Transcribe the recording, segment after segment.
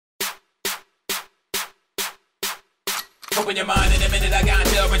Open your mind in a minute, I got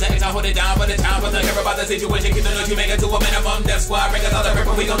you. Protect, I hold it down for the time. But don't care about the situation. Keep the note, you make it to a minimum. Death squad, break us all the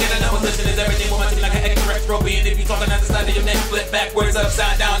ripper. We gon' get another position. Is everything with my team like an extra trophy. And if you talking at the side of your neck, flip backwards,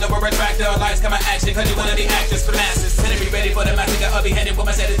 upside down. Never retract, all lights come in action. Cause you wanna be actors for the masses. And be ready for the massacre. I'll be headed for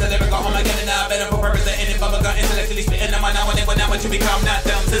my set. It's delivered. Go home again and now. Better for purpose than any bubble gun. Intellectually spitting on my now and then. But now what you become, not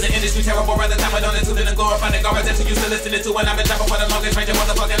dumb. Since the industry terrible, rather time I don't into it and go find the garbage that you used to listen to. And I've been trapping for the longest range of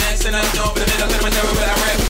motherfucking acts. And I don't know, but the middle of my terror, but I rap.